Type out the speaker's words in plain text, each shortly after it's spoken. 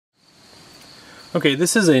Okay,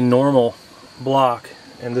 this is a normal block,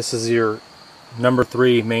 and this is your number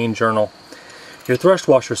 3 main journal. Your thrust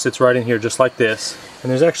washer sits right in here just like this,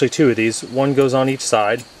 and there's actually 2 of these. One goes on each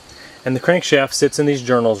side, and the crankshaft sits in these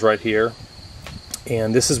journals right here,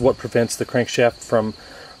 and this is what prevents the crankshaft from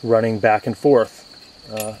running back and forth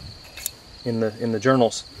in the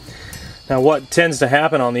journals. Now what tends to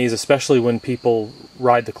happen on these, especially when people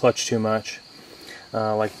ride the clutch too much,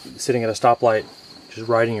 like sitting at a stoplight just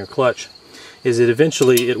riding your clutch, is it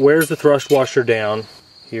eventually wears the thrust washer down.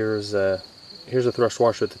 Here's a thrust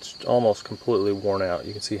washer that's almost completely worn out.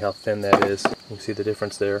 You can see how thin that is. You can see the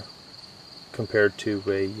difference there compared to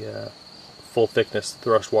a full thickness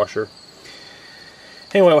thrust washer.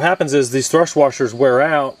 Anyway, what happens is these thrust washers wear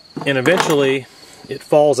out, and eventually it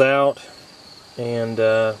falls out and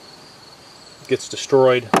gets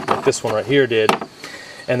destroyed, like this one right here did.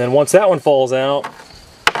 And then once that one falls out,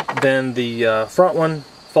 then the front one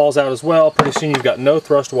falls out as well. Pretty soon you've got no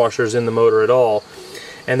thrust washers in the motor at all.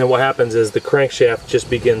 And then what happens is the crankshaft just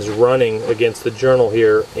begins running against the journal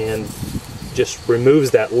here and just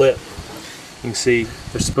removes that lip. You can see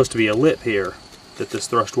there's supposed to be a lip here that this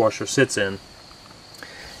thrust washer sits in.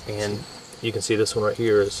 And you can see this one right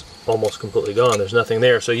here is almost completely gone. There's nothing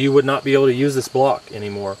there. So you would not be able to use this block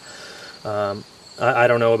anymore. I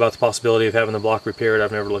don't know about the possibility of having the block repaired.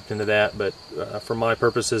 I've never looked into that. But for my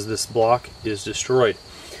purposes, this block is destroyed.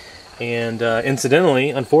 And incidentally,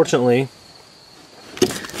 unfortunately,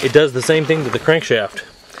 it does the same thing to the crankshaft.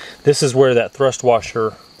 This is where that thrust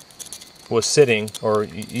washer was sitting, or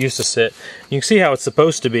used to sit. You can see how it's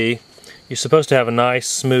supposed to be. You're supposed to have a nice,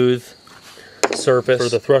 smooth surface for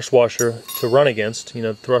the thrust washer to run against. You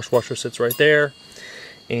know, the thrust washer sits right there,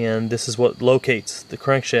 and this is what locates the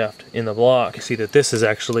crankshaft in the block. You see that this is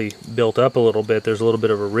actually built up a little bit. There's a little bit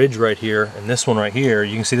of a ridge right here, and this one right here,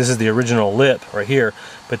 you can see this is the original lip right here,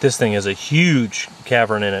 but this thing has a huge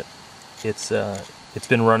cavern in it. It's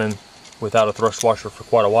been running without a thrust washer for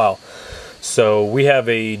quite a while. So we have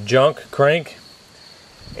a junk crank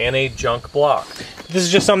and a junk block. This is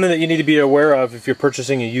just something that you need to be aware of if you're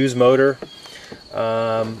purchasing a used motor,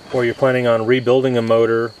 or you're planning on rebuilding a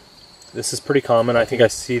motor. This is pretty common. I think I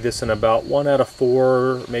see this in about 1 out of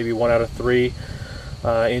 4, maybe 1 out of 3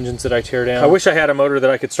 engines that I tear down. I wish I had a motor that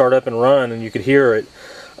I could start up and run and you could hear it.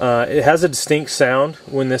 It has a distinct sound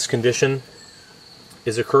when this condition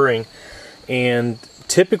is occurring, and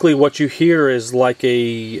typically what you hear is like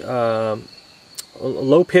a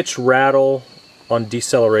low-pitched rattle on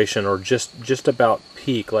deceleration, or just about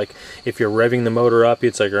peak. Like if you're revving the motor up,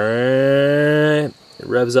 it's like it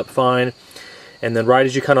revs up fine, and then right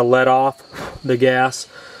as you kind of let off the gas,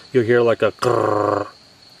 you'll hear like a grrr,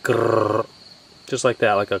 grrr, just like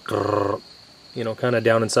that, like a grrr, you know, kind of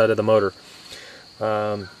down inside of the motor.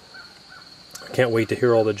 I can't wait to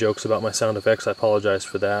hear all the jokes about my sound effects. I apologize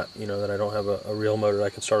for that, you know, that I don't have a real motor that I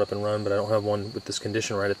can start up and run, but I don't have one with this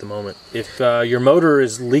condition right at the moment. If your motor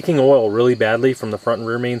is leaking oil really badly from the front and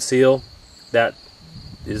rear main seal, that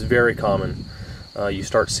is very common. You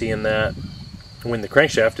start seeing that when the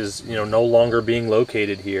crankshaft is, you know, no longer being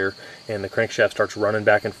located here, and the crankshaft starts running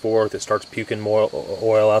back and forth. It starts puking more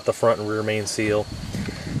oil out the front and rear main seal,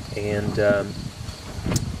 and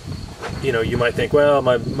you know, you might think, well,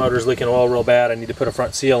 my motor's leaking oil real bad, I need to put a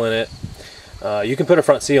front seal in it. You can put a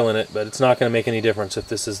front seal in it, but it's not going to make any difference if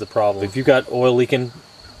this is the problem. If you've got oil leaking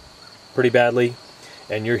pretty badly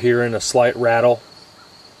and you're hearing a slight rattle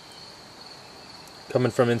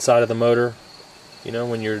coming from inside of the motor, you know,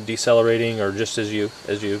 when you're decelerating, or just as you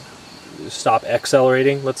stop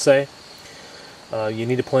accelerating, let's say, you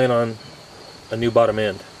need to plan on a new bottom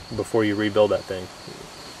end before you rebuild that thing.